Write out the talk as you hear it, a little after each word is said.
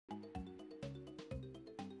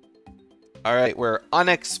Alright, we're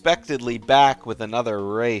unexpectedly back with another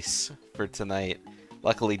race for tonight.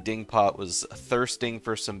 Luckily, Dingpot was thirsting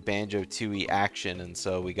for some Banjo-Tooie action, and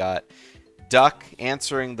so we got Duck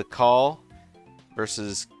answering the call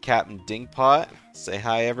versus CaptnDingPot. Say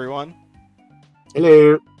hi, everyone.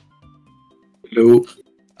 Hello. Hello.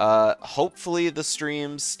 Hopefully the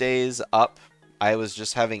stream stays up. I was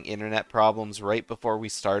just having internet problems right before we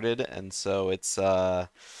started, and so it's,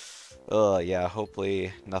 yeah,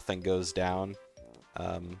 hopefully nothing goes down,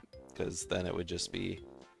 because then it would just be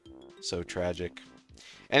so tragic.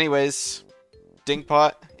 Anyways,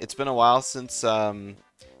 Dingpot, it's been a while since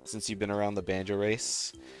you've been around the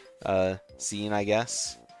BanjoRace scene, I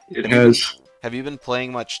guess. It has. Have you been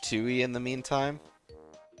playing much Tooie in the meantime?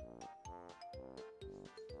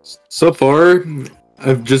 So far,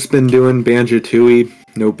 I've just been doing Banjo-Tooie,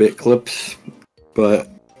 no Bitclips, but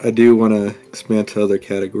I do want to expand to other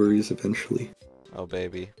categories eventually. Oh,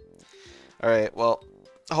 baby. Alright, well,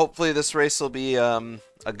 hopefully this race will be a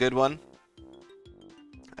good one.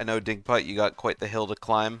 I know, Dingpot, you got quite the hill to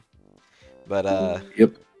climb, but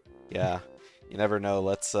Yep. yeah, you never know.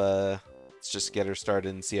 Let's just get her started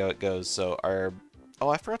and see how it goes. So oh,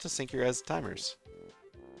 I forgot to sync your guys' timers.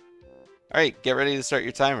 Alright, get ready to start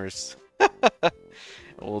your timers.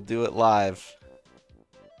 We'll do it live.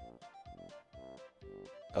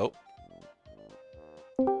 Oh.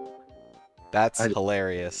 That's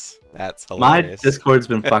hilarious. That's hilarious. My Discord's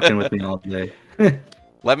been fucking with me all day.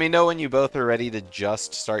 Let me know when you both are ready to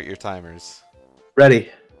just start your timers.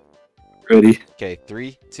 Ready. Ready. Okay,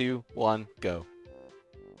 3, 2, 1, go.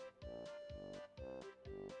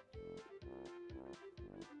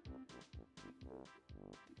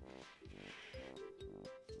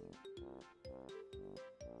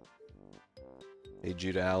 Hey,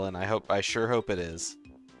 Judah Allen, I sure hope it is.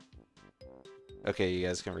 Okay, you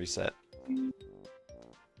guys can reset.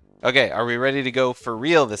 Okay, are we ready to go for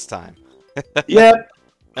real this time? Yep.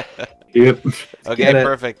 Yep. Okay,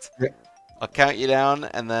 perfect. I'll count you down,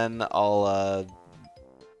 and then I'll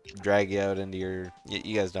drag you out into your...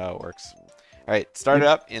 You guys know how it works. Alright, start it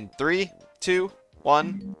up in 3, 2,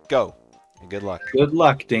 1, go. And good luck. Good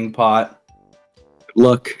luck, Dingpot. Good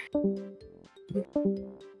luck.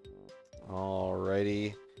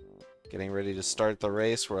 Alrighty. Getting ready to start the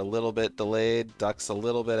race. We're a little bit delayed. Duck's a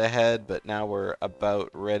little bit ahead, but now we're about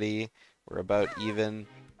ready. We're about even.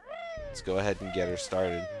 Let's go ahead and get her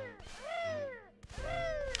started.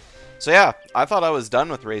 So yeah, I thought I was done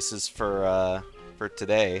with races for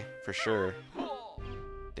today, for sure.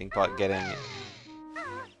 Dingpot getting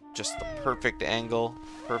just the perfect angle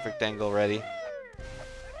ready.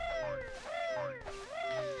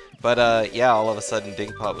 But yeah, all of a sudden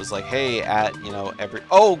Dingpot was like, "Hey, at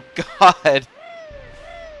oh God!"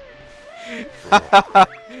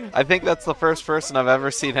 I think that's the first person I've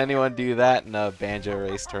ever seen anyone do that in a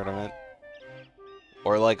BanjoRace tournament.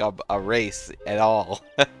 Or like a race at all.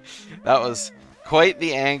 That was quite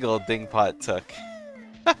the angle Dingpot took.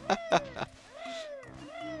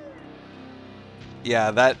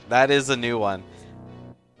 Yeah, that is a new one.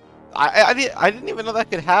 I didn't even know that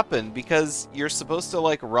could happen, because you're supposed to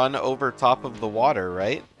like run over top of the water,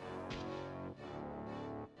 right?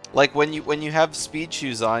 Like when you have speed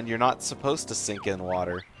shoes on, you're not supposed to sink in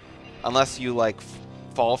water unless you like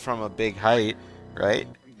fall from a big height, right?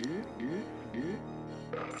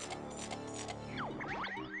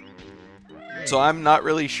 So I'm not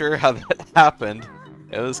really sure how that happened.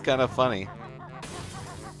 It was kind of funny.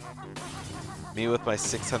 Me with my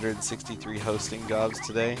 663 hosting jobs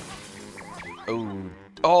today.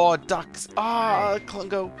 Oh, Ducks! Ah,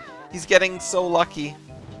 Klungo! He's getting so lucky.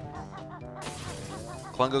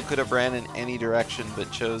 Klungo could have ran in any direction, but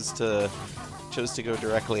chose to go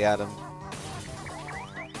directly at him.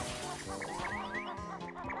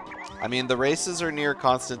 I mean, the races are near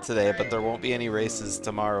constant today, but there won't be any races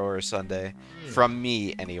tomorrow or Sunday. From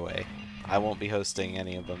me, anyway. I won't be hosting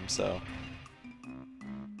any of them, so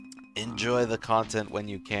enjoy the content when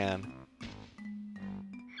you can.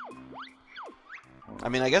 I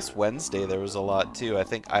mean, I guess Wednesday there was a lot too. I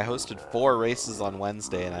think I hosted 4 races on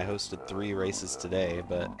Wednesday, and I hosted 3 races today,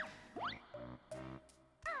 but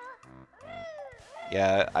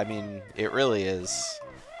yeah, I mean, it really is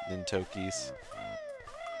Nintokis.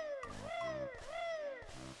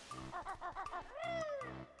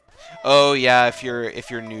 Oh yeah, if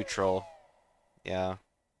you're neutral. Yeah.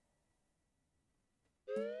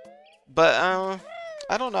 But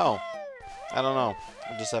I don't know. I'll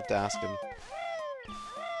just have to ask him.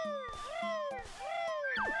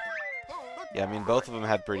 Yeah, I mean, both of them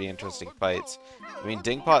had pretty interesting fights. I mean,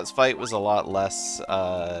 Dingpot's fight was a lot less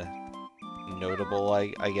notable,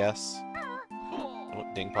 I guess.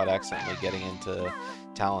 CaptnDingPot accidentally getting into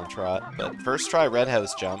Talon Trot. But first try Red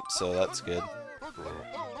House jump, so that's good.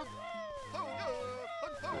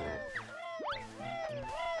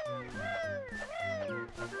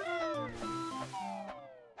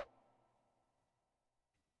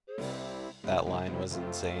 That line was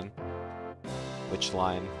insane. Which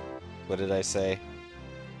line? What did I say?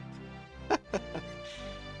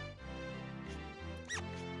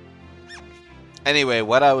 Anyway,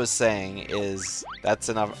 what I was saying is that's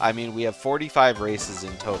enough. I mean, we have 45 races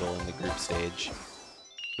in total in the group stage.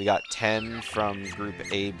 We got 10 from Group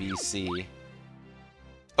A, B, C.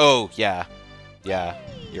 Oh, yeah. Yeah,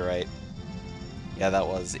 you're right. Yeah, that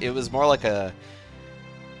was. It was more like a...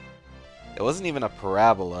 It wasn't even a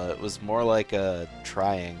parabola. It was more like a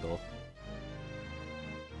triangle.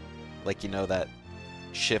 Like, you know, that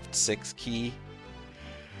Shift 6 key?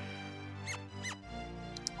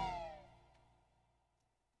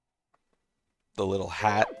 The little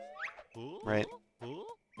hat, right?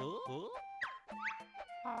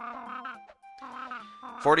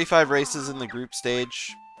 45 races in the group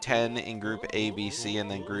stage, 10 in Group A, B, C, and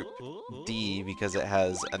then Group D, because it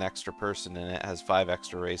has an extra person in it, has 5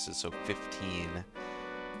 extra races, so 15.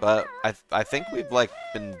 But I think we've, like,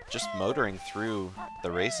 been just motoring through the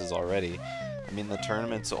races already. I mean, the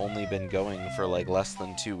tournament's only been going for, like, less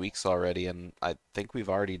than 2 weeks already, and I think we've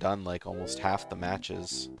already done, like, almost half the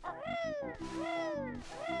matches.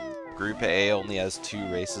 Group A only has 2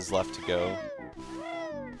 races left to go.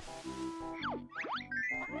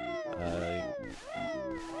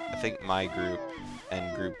 I think my group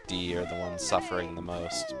and Group D are the ones suffering the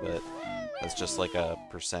most, but that's just like a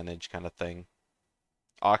percentage kind of thing.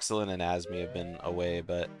 Oxalin and Asmi have been away,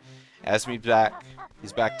 but Asmi's back.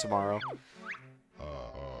 He's back tomorrow.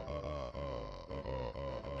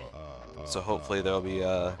 So hopefully there'll be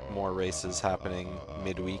more races happening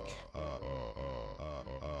midweek.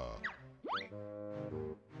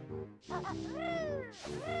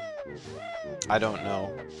 I don't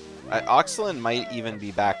know. Oxalin might even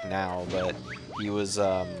be back now, but he was,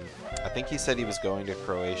 I think he said he was going to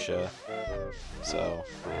Croatia, so...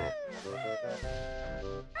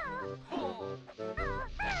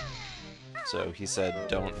 So he said,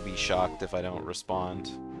 don't be shocked if I don't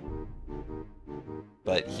respond.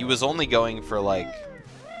 But he was only going for, like,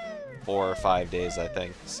 4 or 5 days, I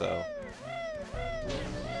think, so...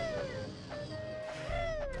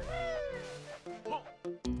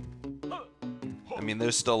 I mean,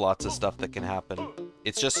 there's still lots of stuff that can happen.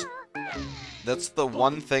 It's just... That's the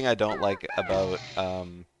one thing I don't like about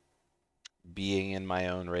being in my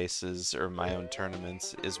own races or my own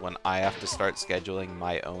tournaments, is when I have to start scheduling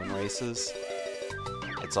my own races.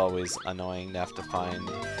 It's always annoying to have to find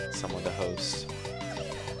someone to host.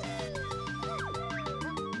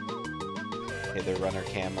 Hey there, Runner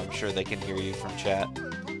Cam. I'm sure they can hear you from chat.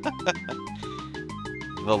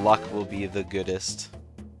 The luck will be the goodest.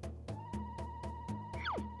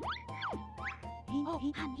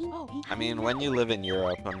 I mean, when you live in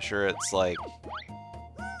Europe, I'm sure it's like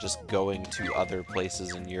just going to other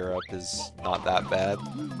places in Europe is not that bad.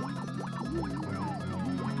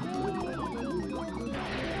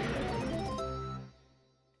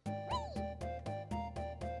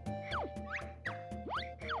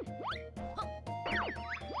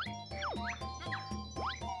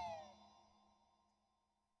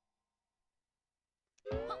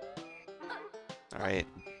 Alright.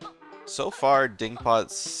 So far,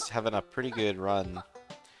 Dingpot's having a pretty good run.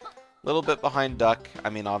 A little bit behind Duck. I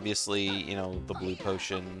mean, obviously, you know, the blue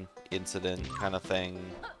potion incident kind of thing.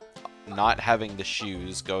 Not having the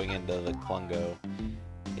shoes going into the Klungo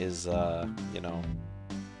is, you know,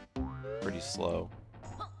 pretty slow.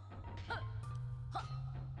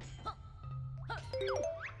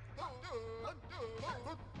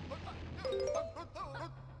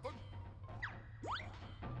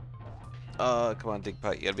 Come on,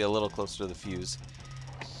 Dingpot, you gotta be a little closer to the fuse.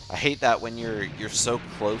 I hate that when you're so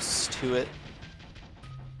close to it.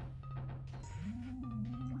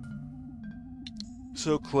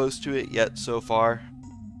 So close to it, yet so far.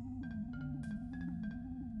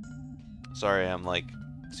 Sorry, I'm like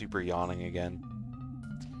super yawning again.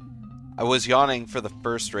 I was yawning for the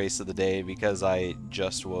first race of the day because I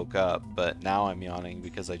just woke up, but now I'm yawning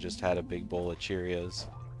because I just had a big bowl of Cheerios.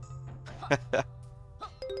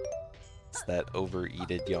 It's that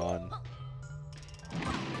overeated yawn.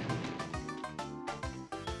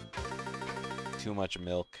 Too much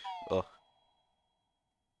milk. Ugh.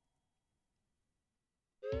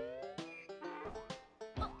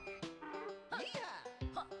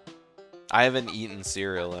 I haven't eaten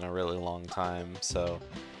cereal in a really long time, so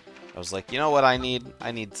I was like, you know what I need?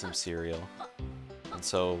 I need some cereal. And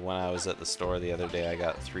so when I was at the store the other day, I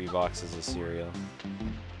got 3 boxes of cereal.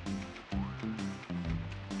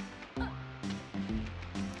 Hey,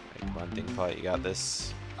 come on, Dingpot, you got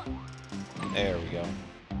this. There we go.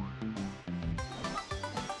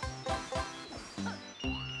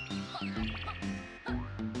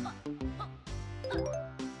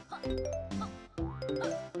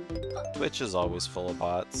 Twitch is always full of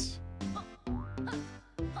bots.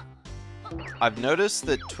 I've noticed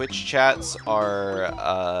that Twitch chats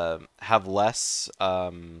are have less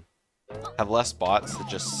bots that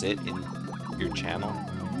just sit in your channel.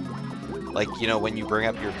 Like, you know, when you bring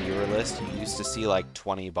up your viewer list, you used to see like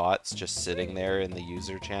 20 bots just sitting there in the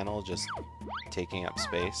user channel, just taking up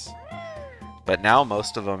space. But now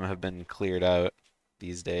most of them have been cleared out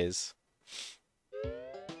these days.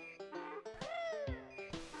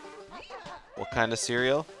 What kind of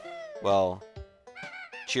cereal? Well,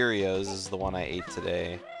 Cheerios is the one I ate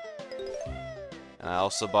today. And I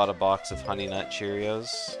also bought a box of Honey Nut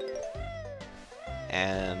Cheerios.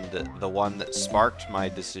 And the one that sparked my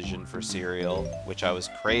decision for cereal, which I was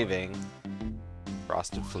craving,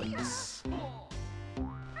 Frosted Flakes.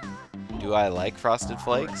 Do I like Frosted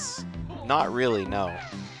Flakes? Not really, no.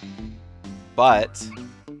 But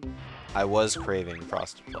I was craving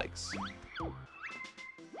Frosted Flakes.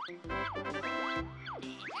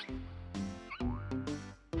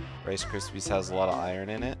 Rice Krispies has a lot of iron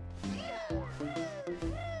in it.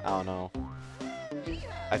 I don't know.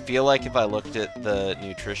 I feel like if I looked at the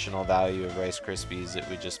nutritional value of Rice Krispies, it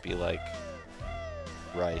would just be like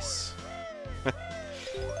rice.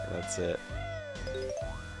 That's it.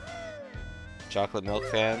 Chocolate milk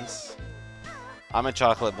fans? I'm a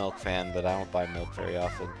chocolate milk fan, but I don't buy milk very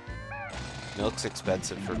often. Milk's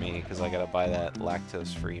expensive for me because I gotta buy that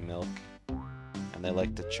lactose-free milk. And they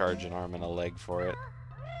like to charge an arm and a leg for it.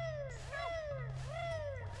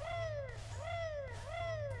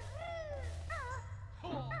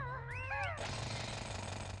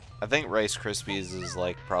 I think Rice Krispies is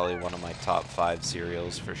like probably one of my top 5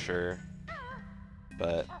 cereals for sure.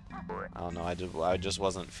 But I don't know, I just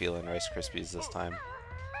wasn't feeling Rice Krispies this time.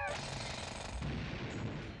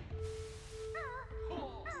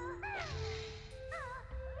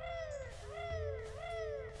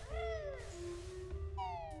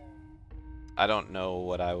 I don't know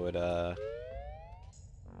what I would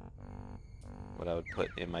put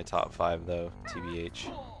in my top 5 though,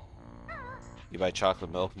 TBH. You buy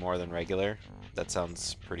chocolate milk more than regular? That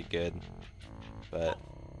sounds pretty good. But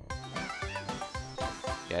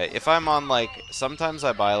yeah, if I'm on like, sometimes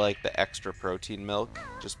I buy like the extra protein milk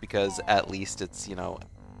just because at least it's, you know,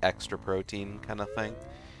 extra protein kind of thing.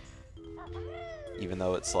 Even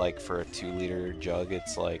though it's like for a 2-liter jug,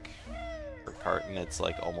 it's like, per carton, it's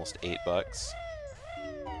like almost $8. But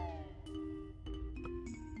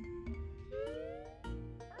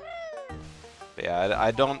yeah,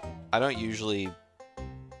 I don't usually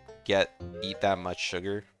eat that much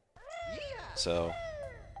sugar, so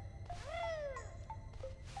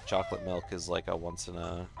chocolate milk is like a once in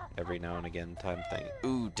a every now and again time thing.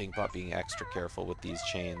 Ooh, Dingpot being extra careful with these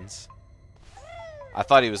chains. I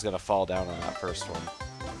thought he was gonna fall down on that first one.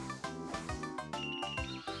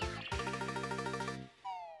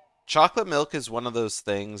 Chocolate milk is one of those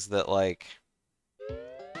things that like,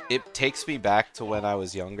 it takes me back to when I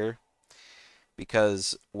was younger.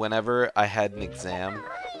 Because whenever I had an exam,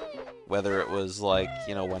 whether it was like,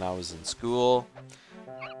 you know, when I was in school,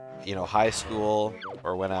 you know, high school,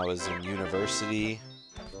 or when I was in university,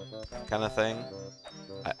 kind of thing,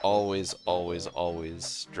 I always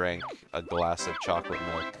drank a glass of chocolate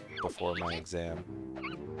milk before my exam.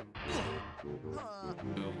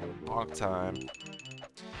 Ooh, bonk time.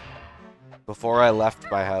 Before I left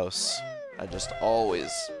my house, I just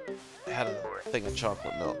always had a thing of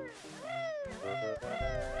chocolate milk.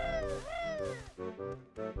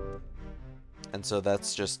 And so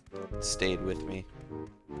that's just stayed with me.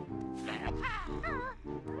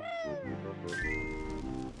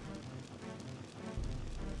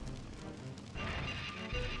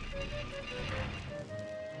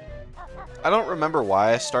 I don't remember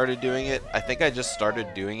why I started doing it. I think I just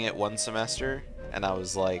started doing it one semester, and I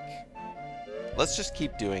was like, let's just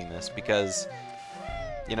keep doing this because,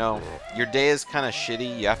 you know, your day is kind of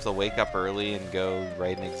shitty. You have to wake up early and go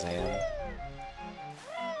write an exam.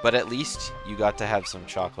 But at least you got to have some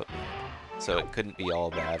chocolate milk, so it couldn't be all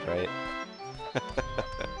bad, right?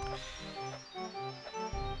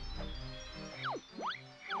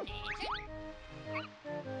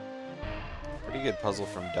 Pretty good puzzle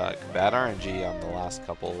from Duck. Bad RNG on the last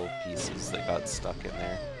couple of pieces that got stuck in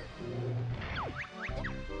there.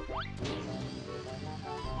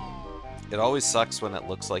 It always sucks when it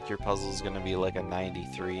looks like your puzzle's gonna be like a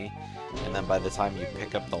 93, and then by the time you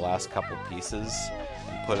pick up the last couple pieces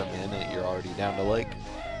and put them in it, you're already down to like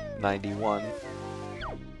 91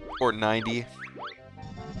 or 90.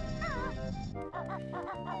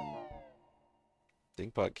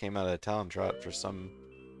 Dingpot came out of town trot for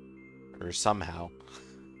somehow.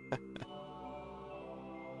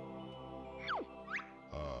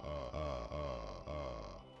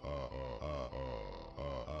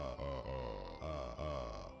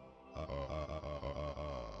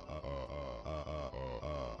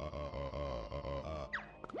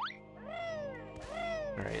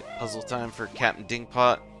 Alright, puzzle time for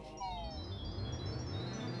CaptnDingPot.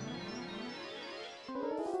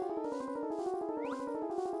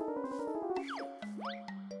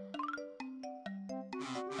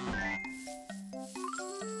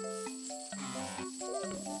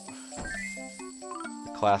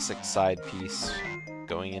 The classic side piece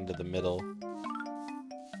going into the middle.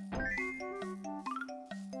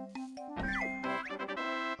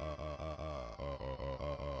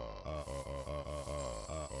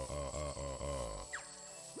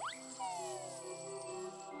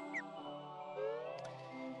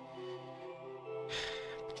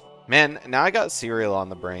 Man, now I got cereal on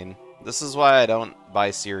the brain. This is why I don't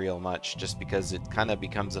buy cereal much, just because it kind of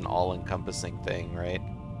becomes an all-encompassing thing, right?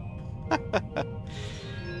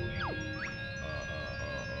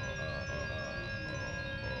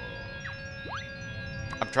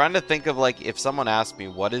 I'm trying to think of, like, if someone asked me,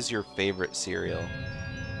 what is your favorite cereal?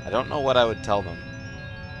 I don't know what I would tell them.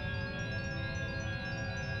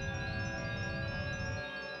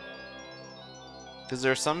 Because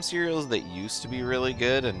there are some cereals that used to be really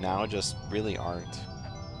good and now just really aren't.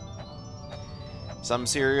 Some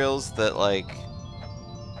cereals that, like,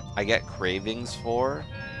 I get cravings for,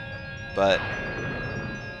 but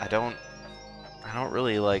I don't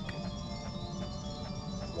really, like,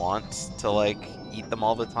 want to, like, eat them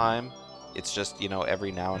all the time. It's just, you know,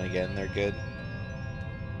 every now and again they're good.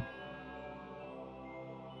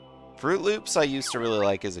 Fruit Loops I used to really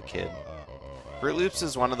like as a kid. Fruit Loops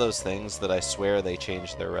is one of those things that I swear they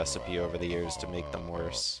changed their recipe over the years to make them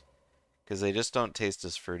worse. Because they just don't taste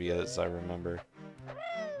as fruity as I remember.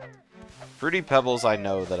 Fruity Pebbles I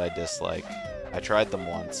know that I dislike. I tried them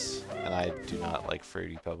once, and I do not like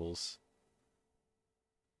Fruity Pebbles.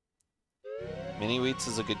 Mini Wheats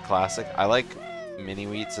is a good classic. I like Mini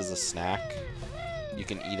Wheats as a snack. You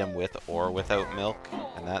can eat them with or without milk,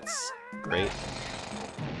 and that's great.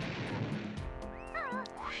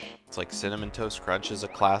 It's like Cinnamon Toast Crunch is a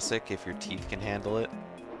classic if your teeth can handle it.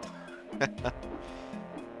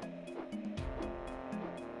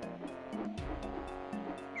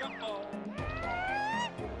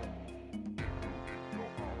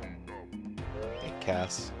 Hey,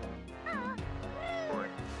 Cass.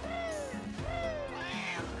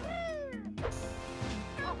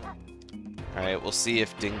 Alright, we'll see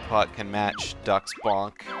if Dingpot can match Duck's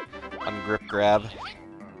bonk on Grip Grab.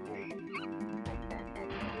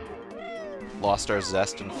 Lost our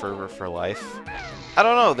zest and fervor for life. I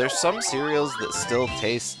don't know, there's some cereals that still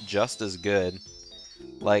taste just as good.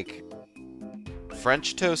 Like,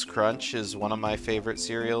 French Toast Crunch is one of my favorite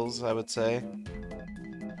cereals, I would say.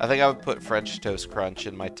 I think I would put French Toast Crunch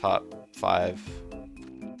in my top 5.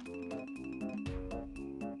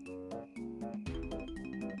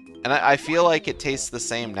 And I feel like it tastes the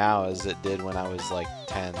same now as it did when I was like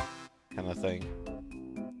 10, kind of thing.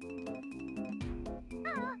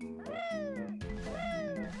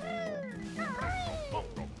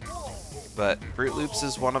 But Fruit Loops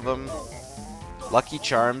is one of them. Lucky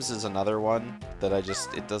Charms is another one that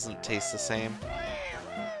it doesn't taste the same.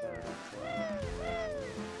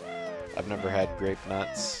 I've never had grape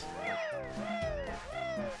nuts.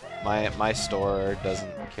 My store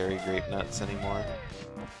doesn't carry grape nuts anymore.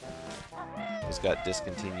 It was got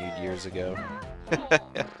discontinued years ago.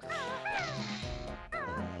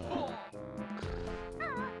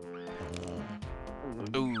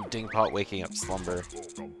 Ooh, Dingpot waking up slumber.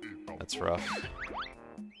 That's rough.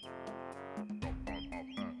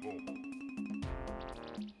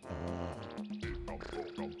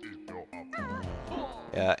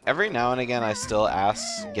 Yeah, every now and again I still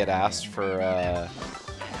get asked for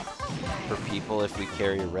people if we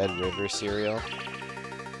carry Red River cereal.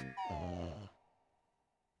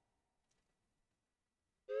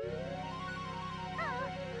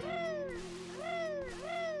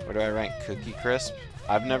 Where do I rank Cookie Crisp?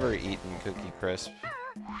 I've never eaten Cookie Crisp,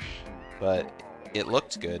 but it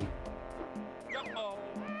looked good.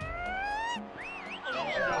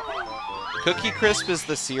 Cookie Crisp is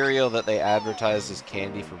the cereal that they advertise as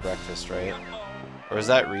candy for breakfast, right? Or is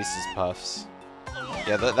that Reese's Puffs?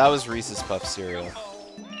 Yeah, that was Reese's Puff cereal.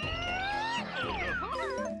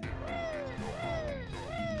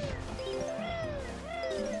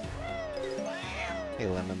 Hey,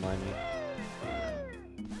 Lemon Limey.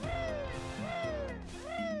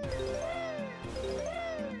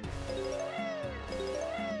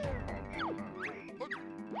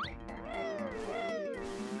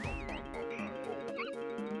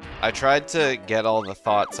 I tried to get all the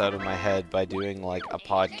thoughts out of my head by doing like a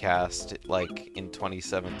podcast like in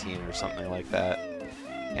 2017 or something like that.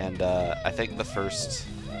 And I think the first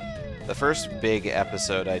big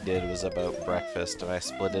episode I did was about breakfast, and I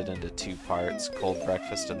split it into 2 parts, cold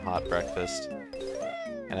breakfast and hot breakfast.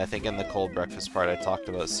 And I think in the cold breakfast part I talked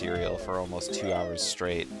about cereal for almost 2 hours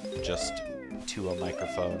straight, just to a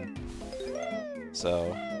microphone.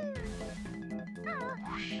 So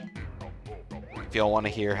if y'all want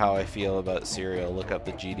to hear how I feel about cereal, look up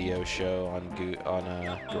the GDO show on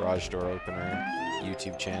Garage Door Opener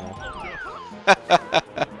YouTube channel.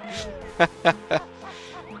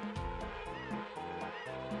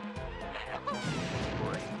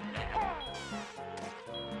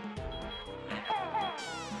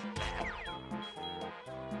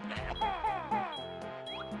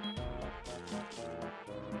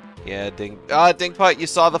 Yeah, Dingpot, you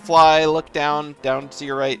saw the fly. Look down to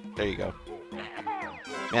your right. There you go.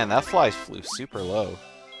 Man, that fly flew super low.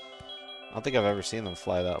 I don't think I've ever seen them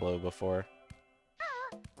fly that low before.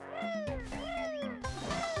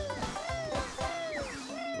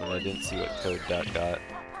 Well, I didn't see what code that got.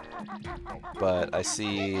 But I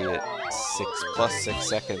see +6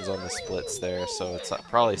 seconds on the splits there, so it's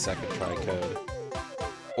probably second try code.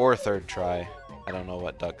 Or third try. I don't know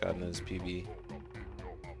what duck gun is, PB.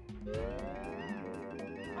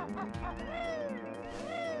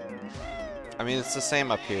 I mean, it's the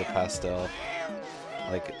same up here, Pastel.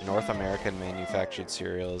 Like, North American manufactured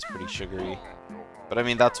cereal is pretty sugary. But I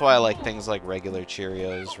mean, that's why I like things like regular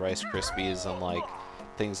Cheerios, Rice Krispies, and like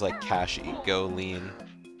things like Cash Eat Go Lean.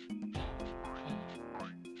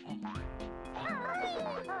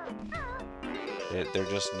 They're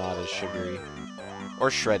just not as sugary.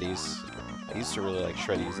 Or Shreddies. I used to really like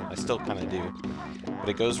Shreddies, and I still kind of do. But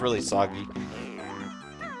it goes really soggy.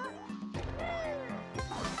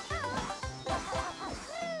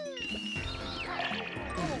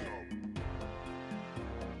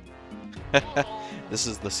 This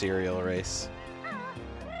is the cereal race.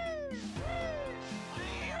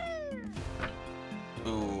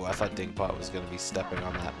 Ooh, I thought Dingpot was going to be stepping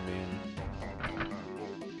on that moon.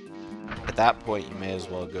 At that point, you may as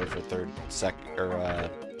well go for the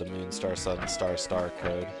Moon Star Sun Star Star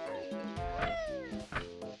code.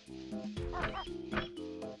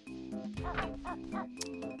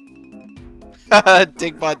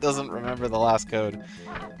 Dingpot doesn't remember the last code.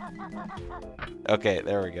 Okay,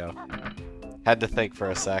 there we go. Had to think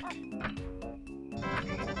for a sec.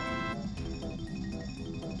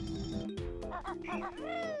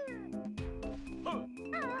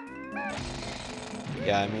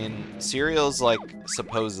 Yeah, I mean, cereal's like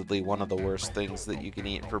supposedly one of the worst things that you can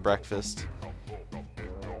eat for breakfast.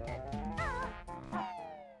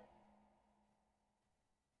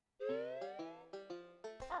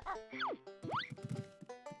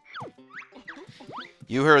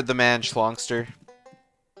 You heard the man, Schlongster.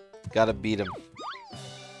 Gotta beat him.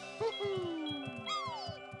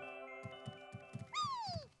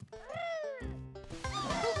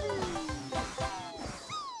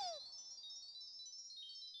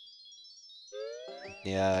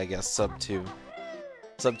 Yeah, I guess sub 2.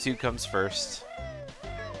 Sub 2 comes first.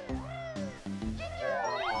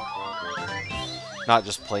 Not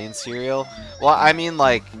just plain cereal. Well, I mean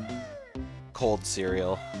like cold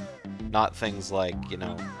cereal. Not things like, you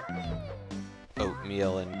know,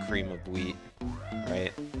 oatmeal and cream of wheat,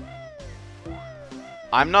 right?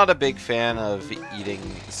 I'm not a big fan of eating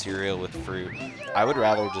cereal with fruit. I would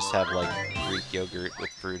rather just have like Greek yogurt with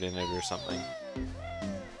fruit in it or something.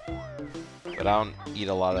 But I don't eat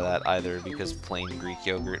a lot of that either because plain Greek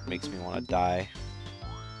yogurt makes me want to die.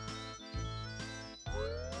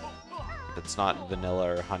 If it's not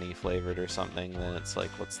vanilla or honey flavored or something, then it's like,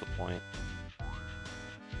 what's the point?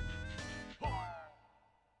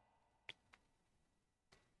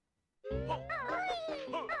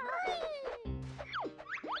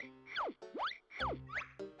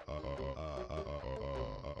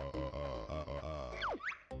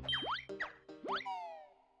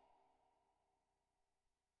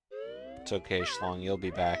 It's okay, Schlong, you'll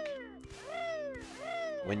be back.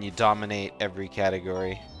 When you dominate every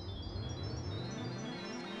category.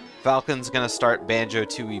 Falcon's gonna start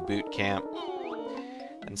Banjo-Tooie boot camp.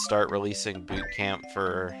 And start releasing boot camp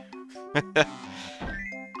for...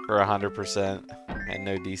 for 100%. and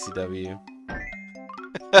no DCW.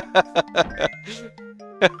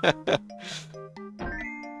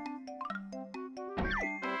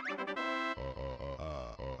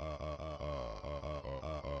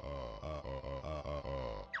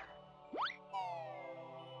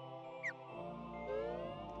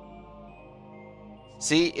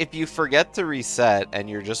 See, if you forget to reset and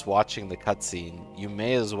you're just watching the cutscene, you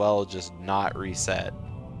may as well just not reset,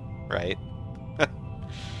 right?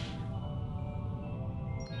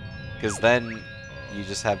 Because then you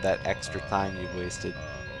just have that extra time you've wasted.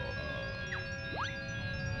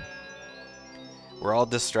 We're all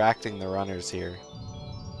distracting the runners here.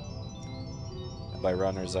 And by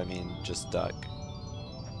runners, I mean just Duck.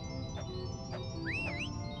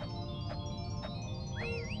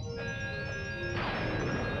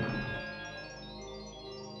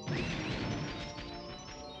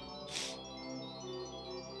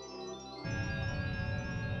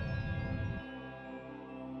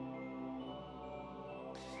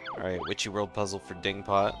 Alright, Witchy World puzzle for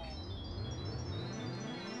Dingpot.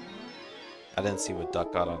 I didn't see what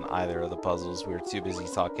Duck got on either of the puzzles. We were too busy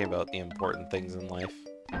talking about the important things in life,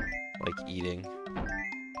 like eating.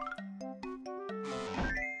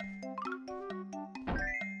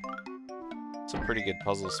 It's a pretty good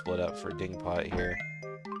puzzle split up for Dingpot here.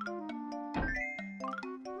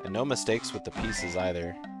 And no mistakes with the pieces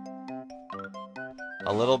either.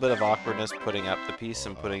 A little bit of awkwardness putting up the piece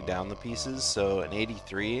and putting down the pieces, so an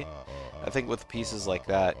 83, I think with pieces like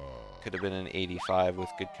that, could have been an 85 with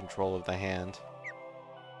good control of the hand.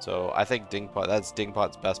 So I think that's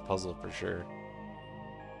Dingpot's best puzzle for sure.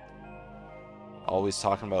 Always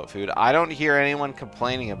talking about food. I don't hear anyone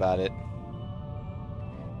complaining about it.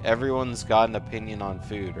 Everyone's got an opinion on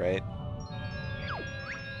food, right?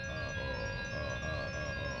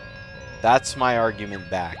 That's my argument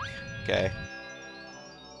back, okay?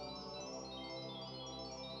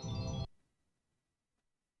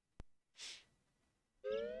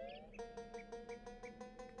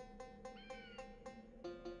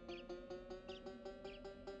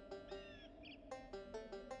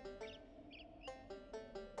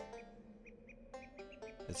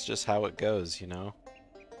 It's just how it goes, you know?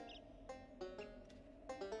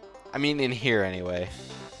 I mean, in here anyway.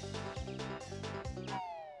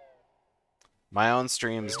 My own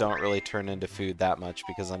streams don't really turn into food that much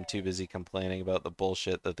because I'm too busy complaining about the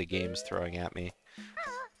bullshit that the game's throwing at me.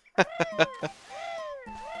 But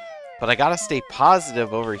I gotta stay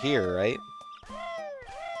positive over here, right?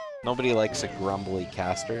 Nobody likes a grumbly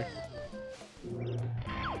caster.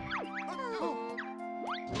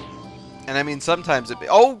 And I mean, sometimes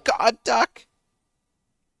oh god, Duck!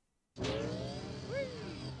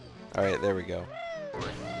 Alright, there we go.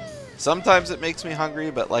 Sometimes it makes me hungry,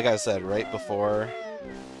 but like I said, right before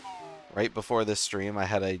this stream, I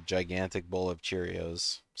had a gigantic bowl of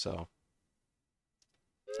Cheerios, so.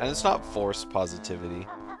 And it's not forced positivity.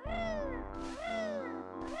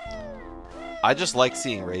 I just like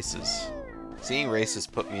seeing races. Seeing races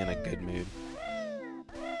put me in a good mood.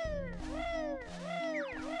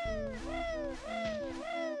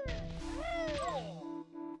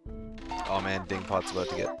 Oh man, Dingpot's about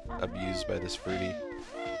to get abused by this fruity.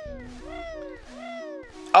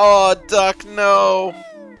 Oh, Duck, no!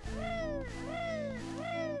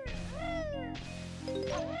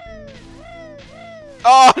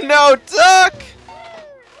 Oh no, Duck!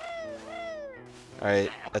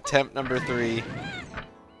 Alright, attempt number 3.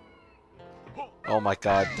 Oh my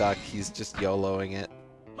god, Duck, he's just YOLOing it.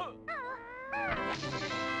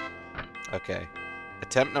 Okay.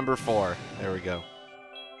 Attempt number 4. There we go.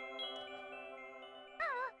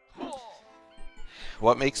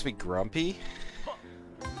 What makes me grumpy?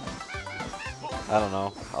 I don't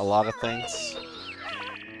know. A lot of things.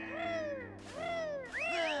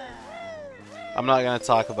 I'm not gonna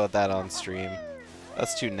talk about that on stream.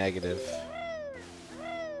 That's too negative.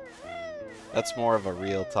 That's more of a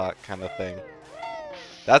real talk kind of thing.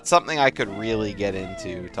 That's something I could really get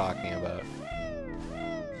into talking about.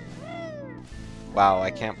 Wow, I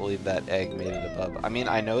can't believe that egg made it above. I mean,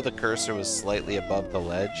 I know the cursor was slightly above the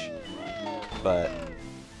ledge, but...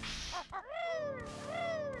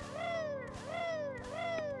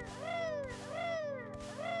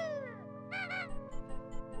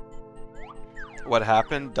 What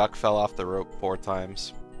happened? Duck fell off the rope 4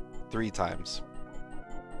 times. 3 times.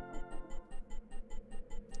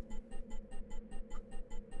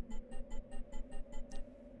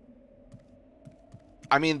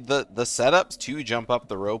 I mean, the setups to jump up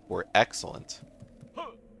the rope were excellent.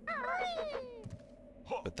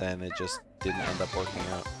 But then it just didn't end up working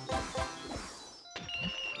out.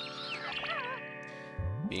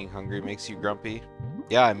 Being hungry makes you grumpy.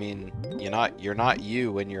 Yeah, I mean, you're not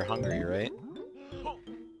you when you're hungry, right?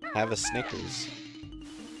 Have a Snickers.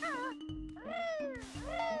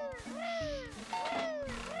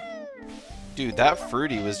 Dude, that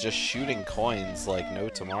Fruity was just shooting coins like no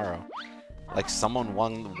tomorrow. Like someone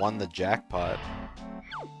won the jackpot.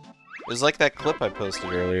 It was like that clip I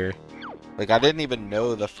posted earlier. Like I didn't even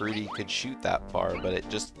know the Fruity could shoot that far, but it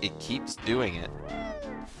keeps doing it.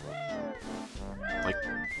 Like,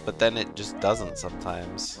 but then it just doesn't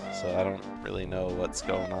sometimes. So I don't really know what's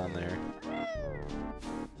going on there.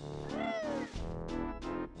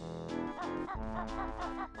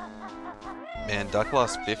 Man, Duck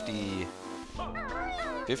lost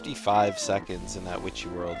 55 seconds in that Witchy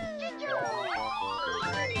World.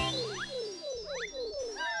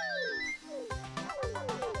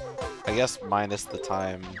 I guess minus the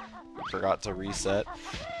time. Forgot to reset.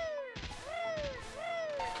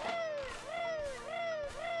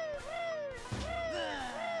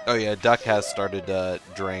 Oh yeah, Duck has started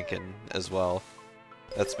drinking as well.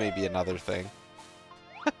 That's maybe another thing.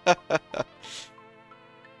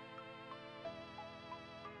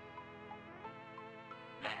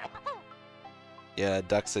 Yeah,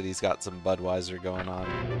 Duck said he's got some Budweiser going on.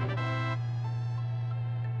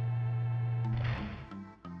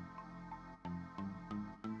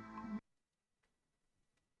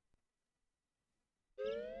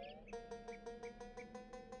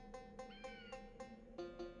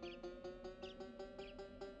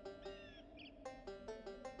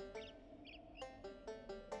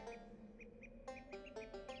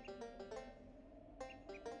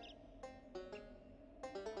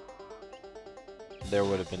 There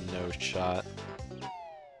would have been no shot.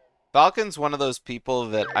 Falcon's one of those people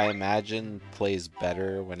that I imagine plays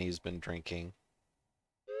better when he's been drinking.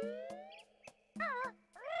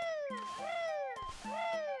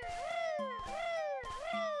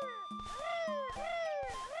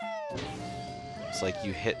 It's like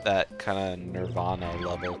you hit that kind of nirvana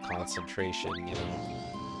level concentration, you know?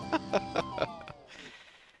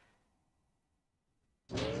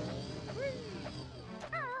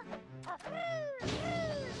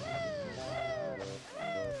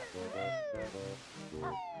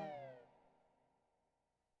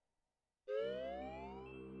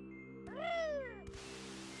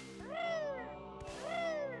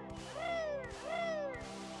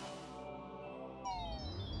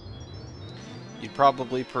 You'd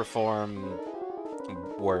probably perform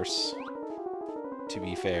worse, to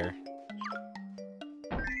be fair.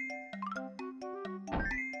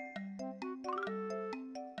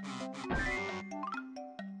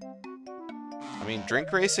 I mean,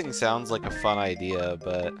 drink racing sounds like a fun idea,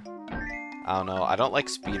 but I don't know. I don't like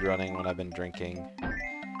speedrunning when I've been drinking,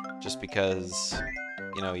 just because,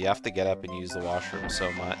 you know, you have to get up and use the washroom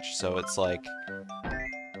so much, so it's like,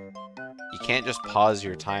 you can't just pause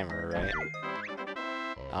your timer, right?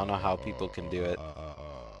 I don't know how people can do it.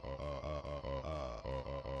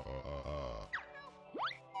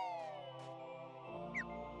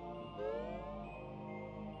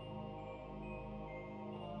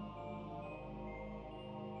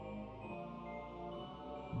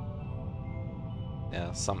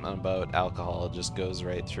 Yeah, something about alcohol just goes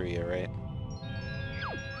right through you, right?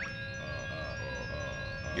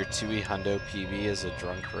 Your Tooie Hundo PB is a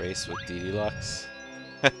drunk race with D-Deluxe.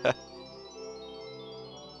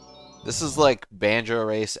 This is like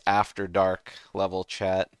BanjoRace after dark level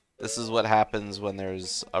chat. This is what happens when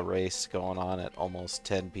there's a race going on at almost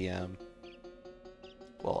 10 p.m.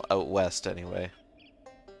 Well, out west anyway.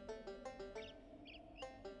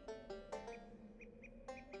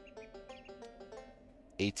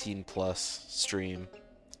 +18 stream.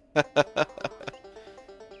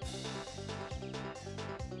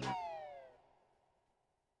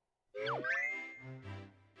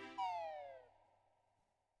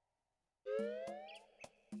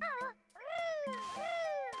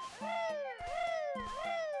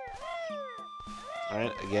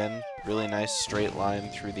 Alright, again, really nice straight line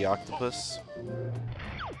through the octopus.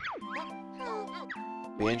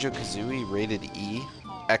 Banjo-Kazooie rated E.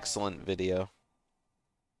 Excellent video.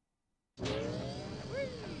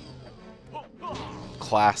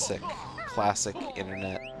 Classic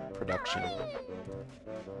internet production.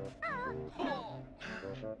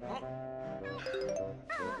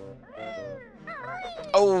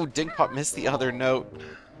 Oh, DingPot missed the other note.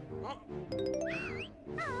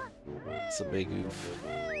 It's a big oof.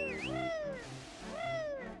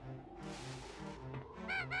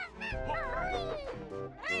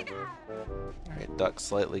 Alright, Duck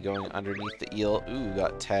slightly going underneath the eel. Ooh,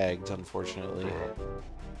 got tagged, unfortunately.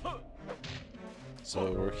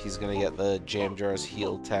 So he's gonna get the Jam Jar's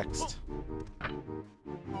heal text.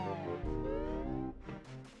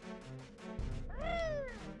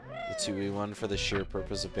 The 2v1 for the sheer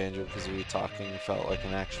purpose of Banjo-Kazooie talking felt like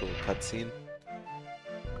an actual cutscene.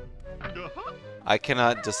 I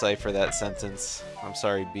cannot decipher that sentence. I'm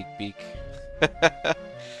sorry, Beak Beak.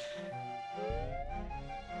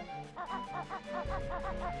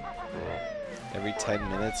 Every 10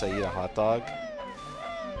 minutes I eat a hot dog?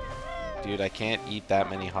 Dude, I can't eat that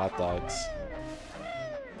many hot dogs.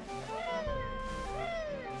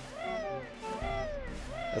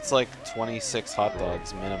 That's like 26 hot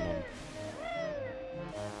dogs minimum.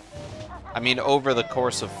 I mean, over the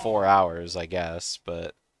course of 4 hours, I guess,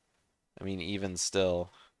 but... I mean, even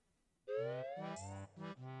still...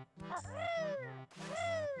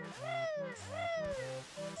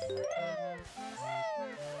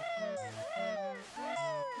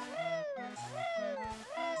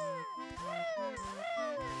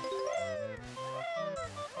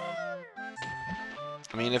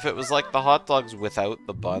 I mean, if it was like the hot dogs without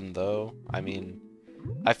the bun, though, I mean,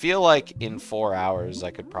 I feel like in 4 hours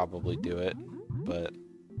I could probably do it, but...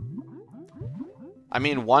 I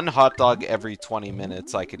mean, one hot dog every 20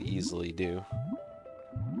 minutes I could easily do.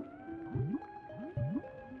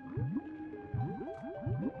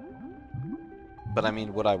 But I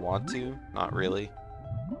mean, would I want to? Not really.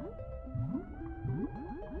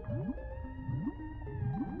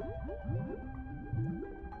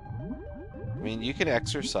 I mean, you can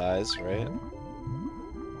exercise, right?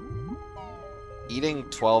 Eating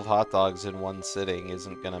 12 hot dogs in one sitting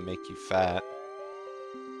isn't gonna make you fat.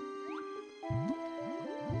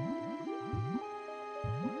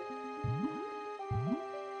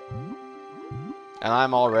 And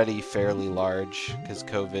I'm already fairly large, because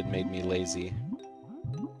COVID made me lazy.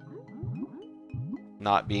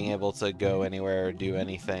 Not being able to go anywhere or do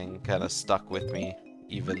anything kind of stuck with me,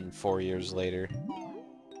 even 4 years later.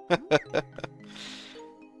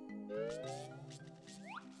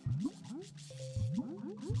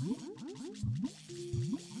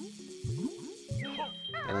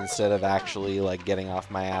 And instead of actually, like, getting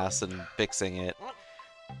off my ass and fixing it,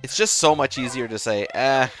 it's just so much easier to say,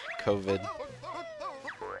 COVID.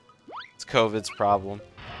 It's COVID's problem.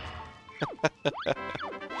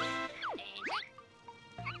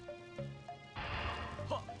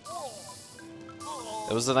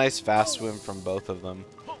 It was a nice fast swim from both of them.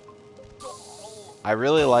 I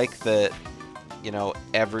really like that, you know,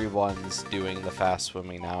 everyone's doing the fast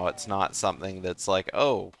swimming now. It's not something that's like,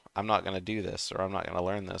 oh, I'm not going to do this, or I'm not going to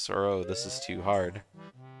learn this, or oh, this is too hard.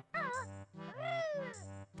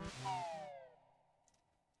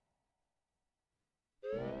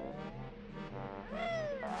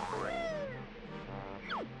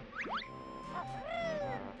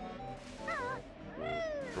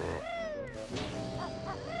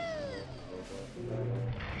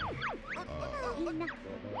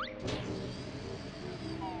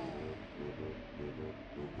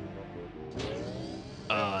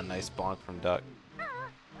 Nice bonk from Duck.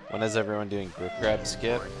 When is everyone doing grip grab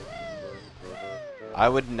skip? I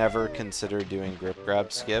would never consider doing grip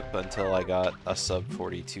grab skip until I got a sub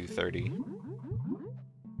 4230.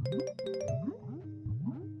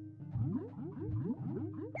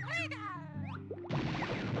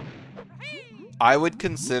 I would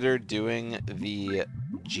consider doing the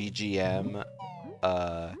GGM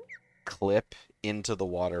clip into the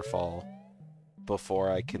waterfall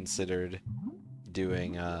before I considered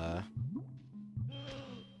doing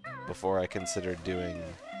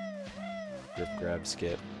grip grab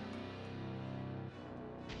skip.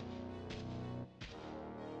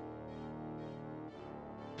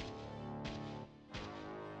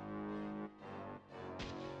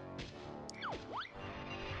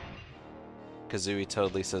 Kazooie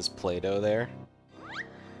totally says Play-Doh there.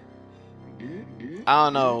 I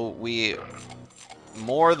don't know,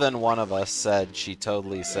 more than one of us said she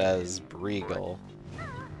totally says Breagle.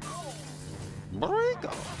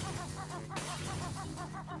 Breagle!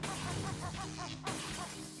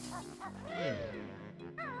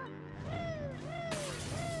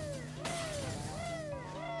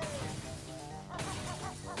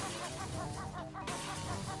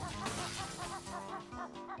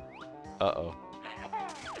 Uh-oh.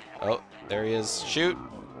 Oh, there he is. Shoot!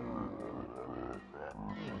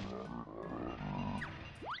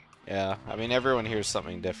 Yeah, I mean, everyone hears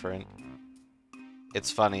something different. It's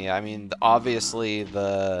funny. I mean, obviously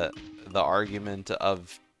the argument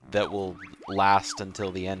of that will last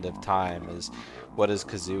until the end of time is, what does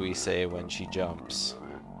Kazooie say when she jumps?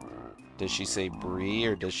 Does she say Bree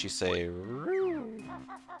or does she say Roo?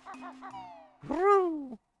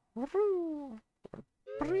 Roo? Roo?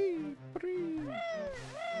 Bree, bree.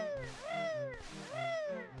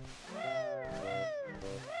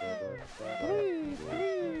 Bree,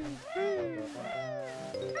 bree, bree.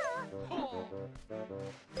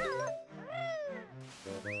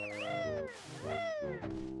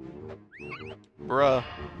 Bruh,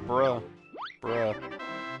 bruh, bruh.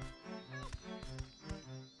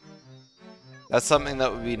 That's something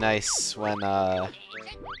that would be nice when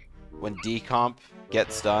decomp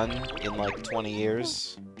gets done in like 20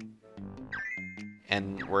 years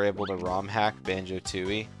and we're able to ROM hack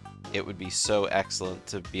Banjo-Tooie. It would be so excellent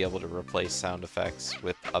to be able to replace sound effects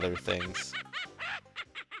with other things.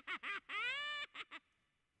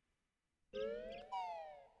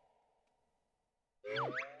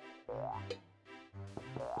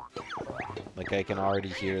 Like, I can already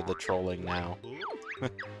hear the trolling now.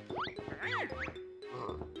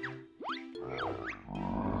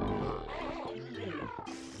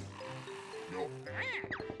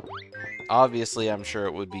 Obviously, I'm sure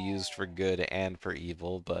it would be used for good and for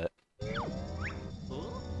evil, but...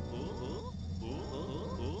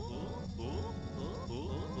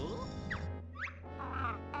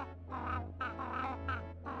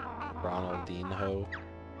 Ronaldinho.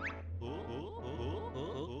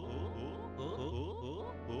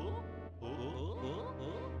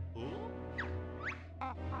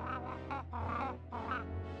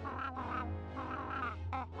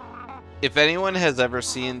 If anyone has ever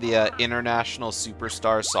seen the International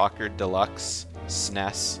Superstar Soccer Deluxe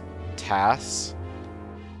SNES TAS,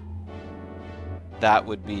 that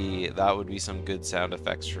would be some good sound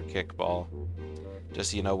effects for kickball.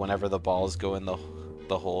 Just, you know, whenever the balls go in the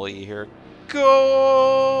hole, you hear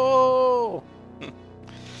 "Goal!"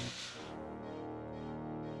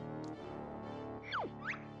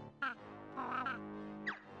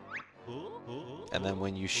 And then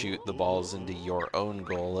when you shoot the balls into your own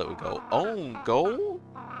goal, it would go, "Own goal?"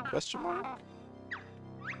 Question mark?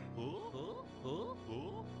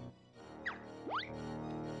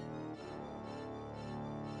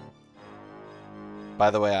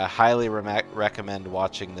 By the way, I highly recommend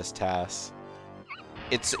watching this TAS.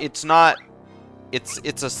 It's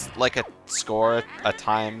like a score, a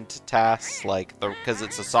timed TAS, like because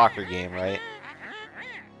it's a soccer game, right?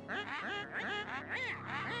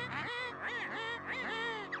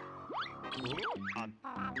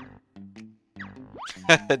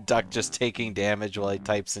 Duck just taking damage while he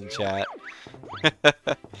types in chat.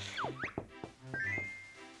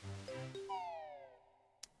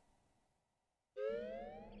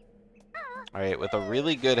 Alright, with a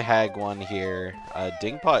really good hag one here,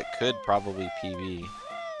 DingPot could probably PB.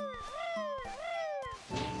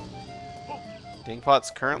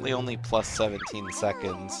 DingPot's currently only plus 17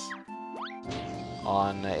 seconds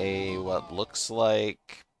on a, what looks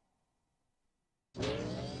like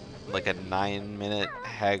a 9-minute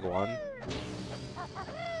hag one.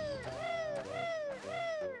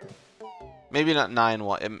 Maybe not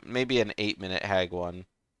 9-1, maybe an 8-minute hag one.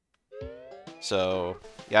 So,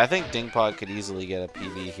 yeah, I think DingPot could easily get a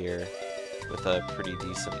PB here with a pretty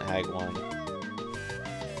decent hag one.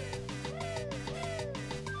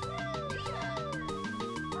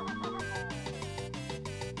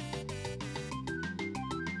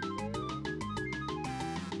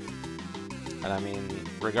 And I mean,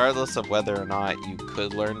 regardless of whether or not you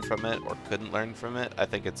could learn from it or couldn't learn from it, I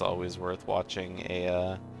think it's always worth watching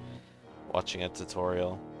a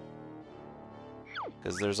tutorial.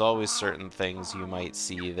 Because there's always certain things you might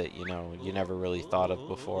see that, you know, you never really thought of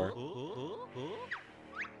before.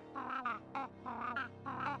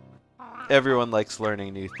 Everyone likes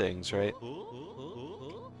learning new things, right?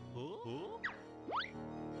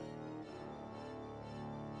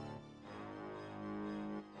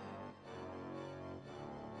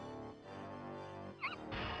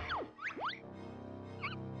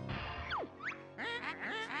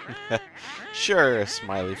 Sure,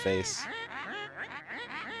 smiley face.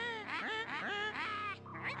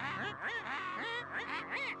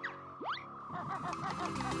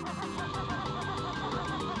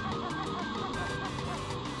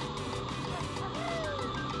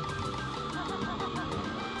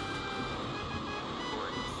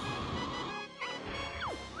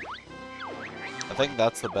 I think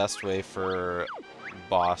that's the best way for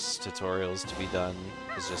boss tutorials to be done,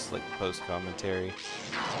 is just like post commentary.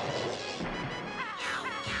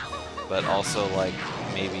 But also like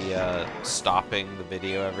maybe stopping the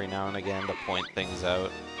video every now and again to point things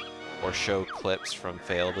out or show clips from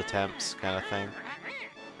failed attempts, kind of thing.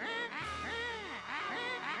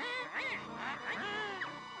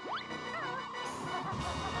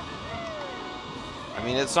 I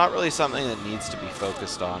mean, it's not really something that needs to be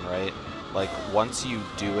focused on, right? Like, once you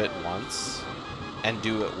do it once, and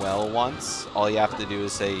do it well once, all you have to do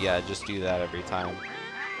is say, yeah, just do that every time.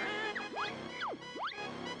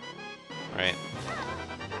 Right.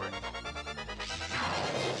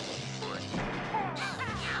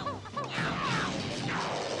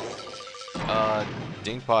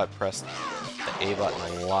 DingPot pressed the A button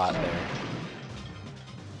a lot there.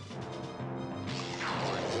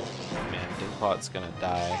 Man, DingPot's gonna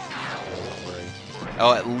die. Don't worry.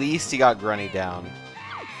 Oh, at least he got Grunny down.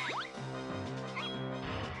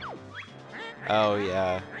 Oh,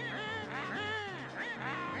 yeah.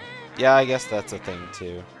 Yeah, I guess that's a thing,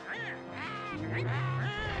 too.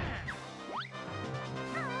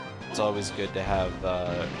 It's always good to have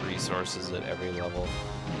resources at every level.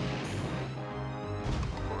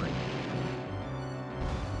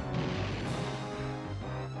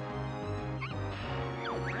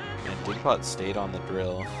 And DingPot stayed on the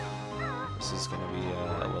drill. This is going to be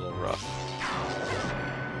a little rough.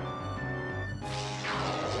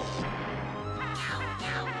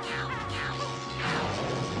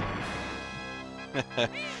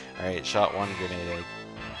 Alright, shot one grenade egg.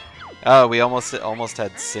 Oh, we almost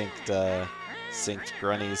had synced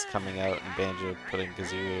Grunnies coming out and Banjo putting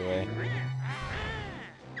Kazooie away.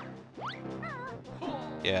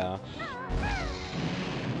 Yeah.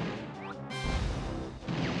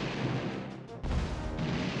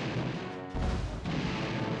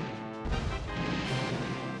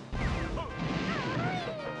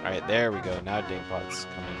 Alright, there we go. Now DingPot's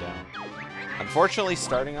coming down. Unfortunately,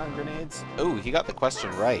 starting on grenades. Oh, he got the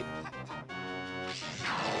question right.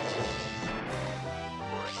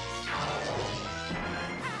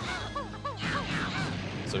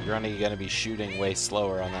 So Grunny gonna be shooting way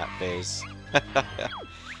slower on that phase.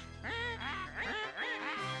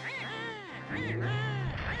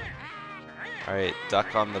 Alright,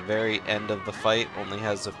 Duck on the very end of the fight only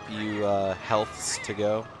has a few healths to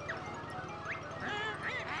go.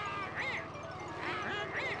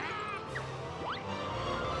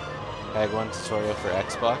 Tag 1 tutorial for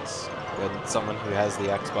Xbox, when someone who has the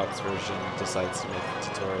Xbox version decides to make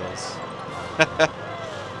tutorials.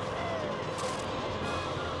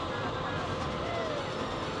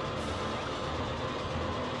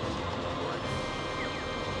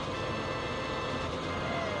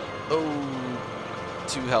 Oh,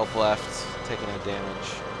 2 health left, taking a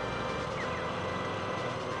damage.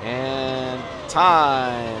 And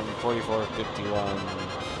time! 44:51.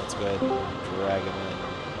 Let's go ahead and drag him in.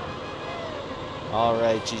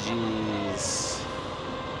 Alright, GG's.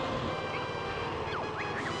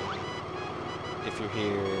 If you're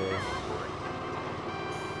here.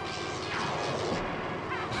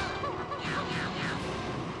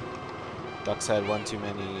 Duck's had one too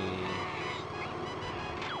many.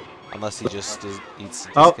 Unless he just eats.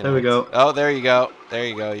 Oh, there we go. Oh, there you go. There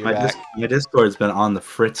you go. You're back. My Discord's been on the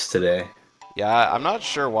fritz today. Yeah, I'm not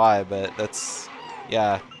sure why, but that's.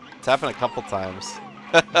 Yeah, it's happened a couple times.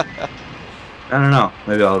 I don't know.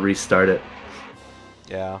 Maybe I'll restart it.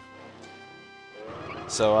 Yeah.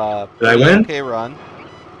 So, did I win? Okay, run.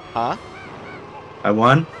 Huh? I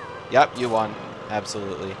won? Yep, you won.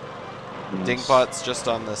 Absolutely. Nice. DingPot's just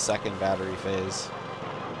on the second battery phase.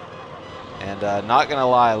 And, not gonna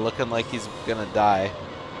lie, looking like he's gonna die.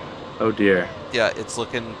 Oh dear. Yeah, it's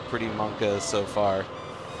looking pretty monka so far.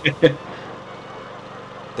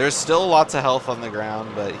 There's still lots of health on the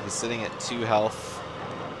ground, but he's sitting at 2 health.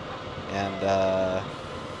 And,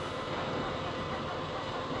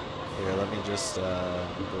 here, let me just,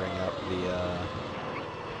 bring up the,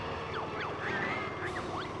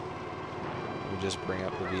 let me just bring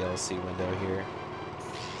up the VLC window here.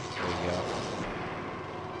 There you go.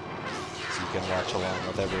 So you can watch along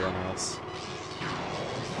with everyone else.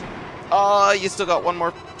 Oh, you still got one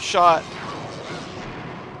more shot.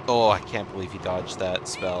 Oh, I can't believe he dodged that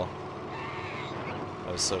spell.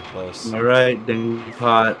 That was so close. Alright,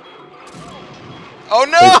 DingPot. Oh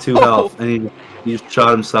no! Takes 2 health, and he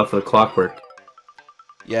shot himself with a clockwork.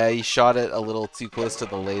 Yeah, he shot it a little too close to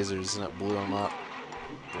the lasers and it blew him up.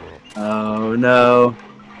 Oh no.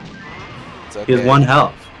 It's okay. He has 1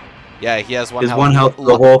 health. Yeah, he has 1 He has health. 1 health for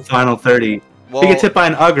the whole final 30. Well, If he gets hit by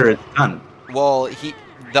an Ugger, it's done. Well, the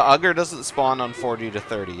Ugger doesn't spawn on 40 to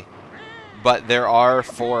 30. But there are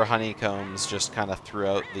 4 honeycombs just kind of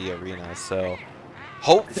throughout the arena, so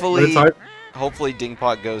hopefully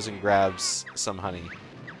DingPot goes and grabs some honey.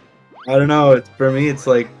 I don't know. For me, it's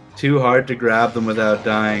like too hard to grab them without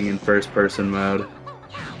dying in first-person mode.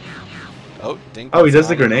 Oh, DingPot's Oh, he does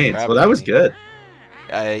the grenades. Well, that was good.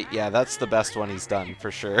 Yeah, that's the best one he's done for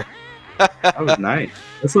sure. That was nice.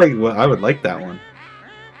 That's like what I would like that one.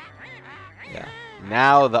 Yeah.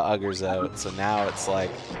 Now the Ugger's out, so now it's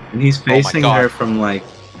like. And he's facing her from like.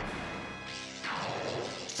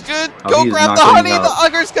 Dude, Oh, go he's grab not the honey! getting The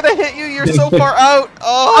help. Ugger's gonna hit you! You're so far out!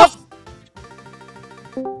 Oh!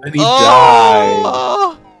 And he died.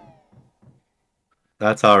 Oh!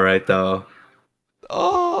 That's alright, though.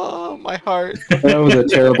 Oh, my heart. That was a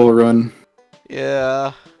terrible run.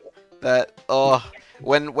 Yeah.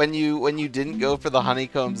 When you didn't go for the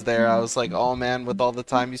honeycombs there, I was like, oh man, with all the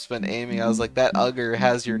time you spent aiming, I was like, that Ugger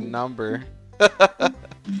has your number.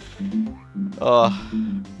 Oh.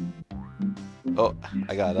 Oh,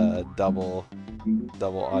 I got a double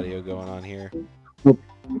audio going on here.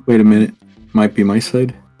 Wait a minute. Might be my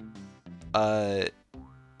side. I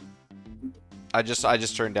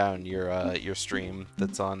just turned down your stream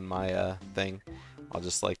that's on my thing. I'll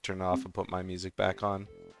just like turn it off and put my music back on.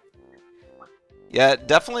 Yeah,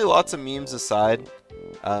 definitely lots of memes aside.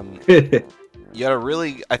 You had a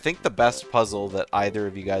really, I think the best puzzle that either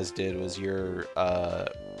of you guys did was your I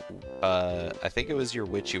think it was your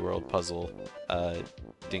Witchy World puzzle,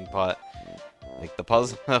 Dingpot. Like the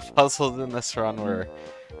puzzles in this run were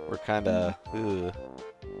kind of,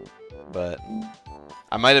 but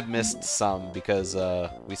I might have missed some because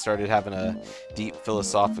we started having a deep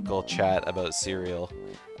philosophical chat about cereal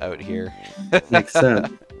out here. Makes sense.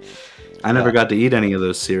 I never got to eat any of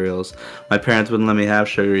those cereals. My parents wouldn't let me have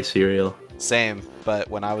sugary cereal. Same, but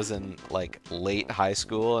when I was in like late high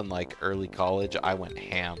school and like early college, I went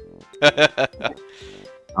ham.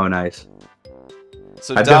 Oh, nice.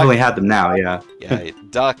 So I definitely had them now, yeah. Yeah,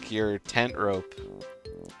 Duck, your tent rope.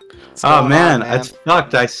 What's Oh going man, on, man? it's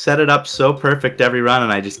fucked. I set it up so perfect every run,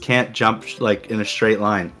 and I just can't jump like in a straight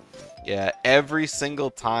line. Yeah, every single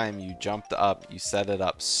time you jumped up, you set it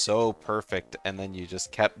up so perfect, and then you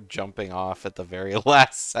just kept jumping off at the very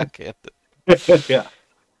last second. Yeah.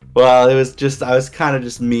 Well, it was just, I was kind of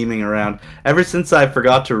just memeing around. Ever since I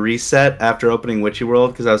forgot to reset after opening Witchy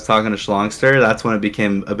World, because I was talking to Schlongster, that's when it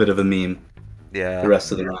became a bit of a meme. Yeah. The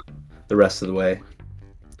rest of the way.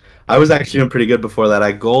 I was actually doing pretty good before that.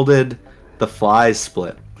 I golded the flies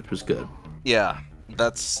split, which was good. Yeah,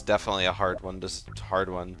 that's definitely a hard one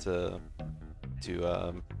to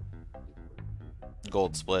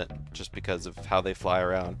gold split, just because of how they fly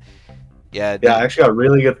around. Yeah, Yeah, I actually got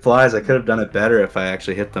really good flies. I could have done it better if I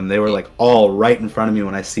actually hit them. They were like all right in front of me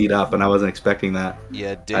when I seed up, and I wasn't expecting that.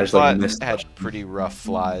 Yeah, I just, like, Dingpot missed had them. pretty rough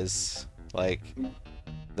flies. Like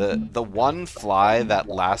the one fly, that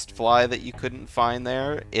last fly that you couldn't find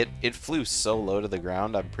there, it flew so low to the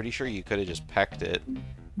ground. I'm pretty sure you could have just pecked it.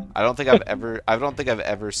 I don't think I've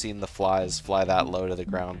ever seen the flies fly that low to the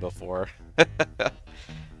ground before. It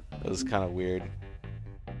was kind of weird.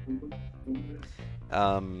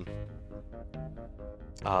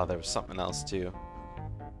 Oh, there was something else too.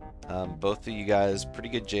 Both of you guys, pretty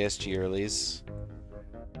good JSG earlies.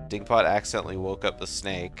 Dingpot accidentally woke up the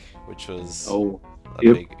snake, which was a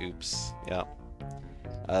big oops. Yeah.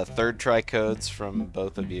 Third try codes from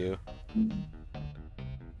both of you.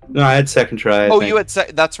 No, I had second try. Oh, you had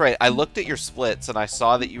that's right. I looked at your splits and I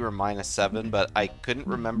saw that you were -7, but I couldn't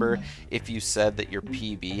remember if you said that your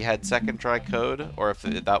PB had second try code or if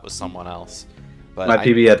that was someone else. But my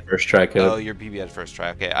PB had first try code. Oh, your PB had first try.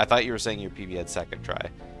 Okay, I thought you were saying your PB had second try,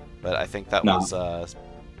 but I think that was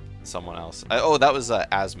someone else. Oh, that was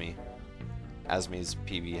Asmi. Asmi's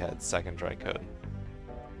PB had second try code.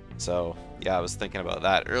 So yeah, I was thinking about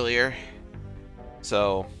that earlier.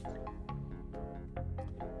 So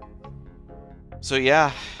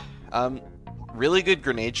yeah, really good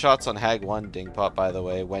grenade shots on Hag 1, Dingpot, by the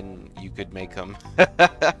way, when you could make them.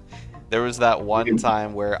 There was that one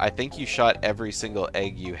time where I think you shot every single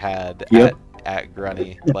egg you had at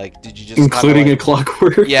Grunny. Like, did you just including a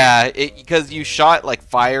clockwork? Yeah, because you shot like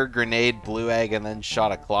fire, grenade, blue egg, and then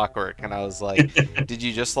shot a clockwork, and I was like, did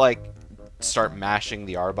you just like start mashing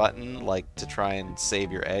the R button like to try and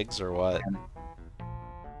save your eggs or what?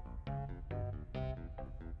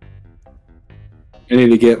 I need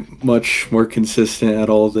to get much more consistent at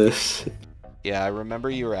all this. Yeah, I remember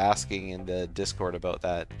you were asking in the Discord about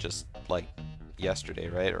that just like yesterday,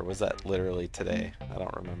 right? Or was that literally today? I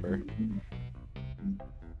don't remember.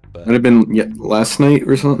 But... Might have been last night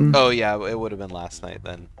or something. Oh yeah, it would have been last night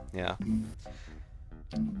then. Yeah.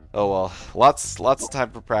 Oh well, lots of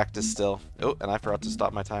time for practice still. Oh, and I forgot to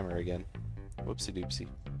stop my timer again. Whoopsie doopsie.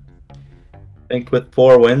 I think with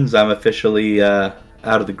 4 wins, I'm officially out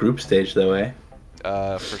of the group stage, though, eh?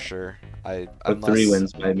 For sure. With 3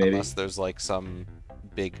 wins, maybe. Unless there's like some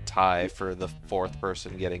big tie for the 4th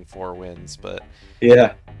person getting 4 wins, but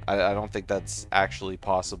yeah, I don't think that's actually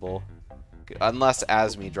possible. Unless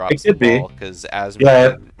Asmi drops the ball, because Asmi.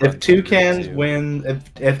 Yeah, if Toucans win,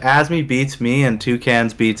 if Asmi beats me and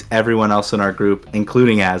Toucans beats everyone else in our group,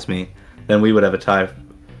 including Asmi, then we would have a tie.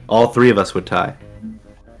 All 3 of us would tie.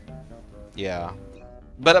 Yeah.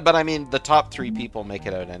 But I mean, the top 3 people make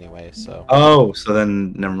it out anyway, so. Oh, so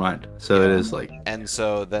then never mind. So Yeah. it is like. And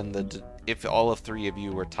so then if all of 3 of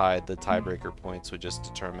you were tied, the tiebreaker points would just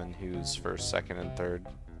determine who's first, second, and third,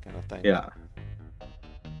 kind of thing. Yeah.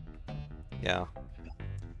 Yeah.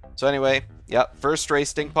 So anyway, yep, first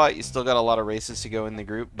race DingPot. You still got a lot of races to go in the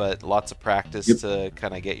group, but lots of practice to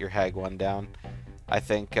kind of get your Hag 1 down. I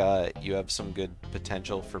think you have some good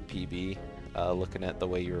potential for PB, looking at the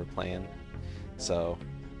way you were playing. So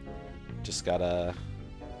just gotta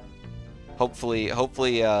hopefully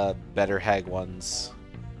better Hag 1s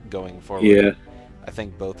going forward. Yeah. I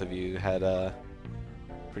think both of you had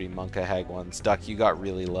pretty monka Hag 1s. Duck, you got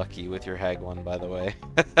really lucky with your Hag 1, by the way.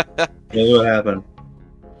 What happened?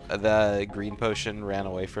 The green potion ran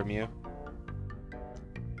away from you.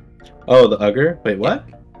 Oh, the Ugger? Wait, what?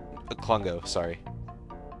 Klungo, sorry.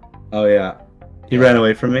 Oh, yeah. He ran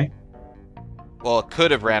away from me? Well, it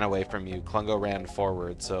could have ran away from you. Klungo ran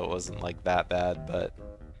forward, so it wasn't like that bad, but...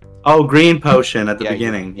 Oh, green potion at the Yeah,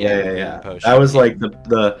 beginning. yeah, Yeah. green potion. That was like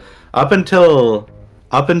the up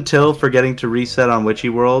until forgetting to reset on Witchy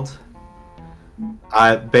World.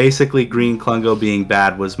 I basically green Klungo being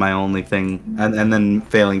bad was my only thing, and then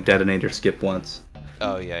failing detonator skip once.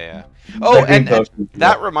 Oh, yeah. Oh, and potion,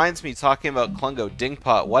 that reminds me, talking about Klungo,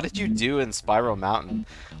 DingPot, what did you do in Spiral Mountain?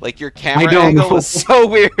 Like, your camera angle was so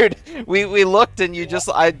weird. We looked, and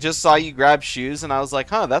I just saw you grab shoes, and I was like,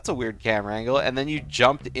 huh, that's a weird camera angle. And then you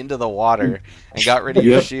jumped into the water and got rid of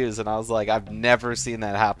your shoes, and I was like, I've never seen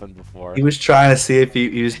that happen before. He was trying to see if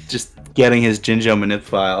he was just getting his Jinjo Manip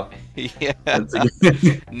file. Yeah.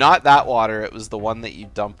 Not that water, it was the one that you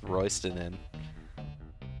dumped Royston in.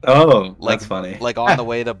 Oh, that's funny. Like on the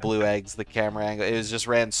way to Blue Eggs, the camera angle, it was just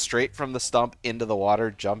ran straight from the stump into the water,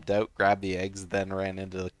 jumped out, grabbed the eggs, then ran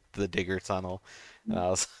into the digger tunnel. And I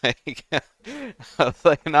was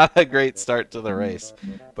like, not a great start to the race,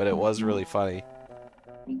 but it was really funny.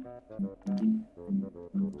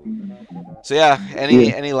 So yeah,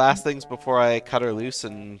 any last things before I cut her loose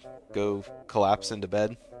and go collapse into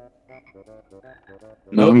bed?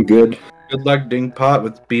 No, I'm good. Good luck, DingPot,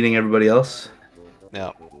 with beating everybody else.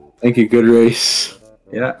 No. Thank you. Good race.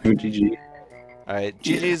 Yeah, GG. Alright,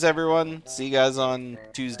 GG's everyone. See you guys on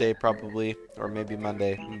Tuesday probably, or maybe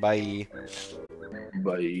Monday. Bye.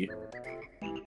 Bye.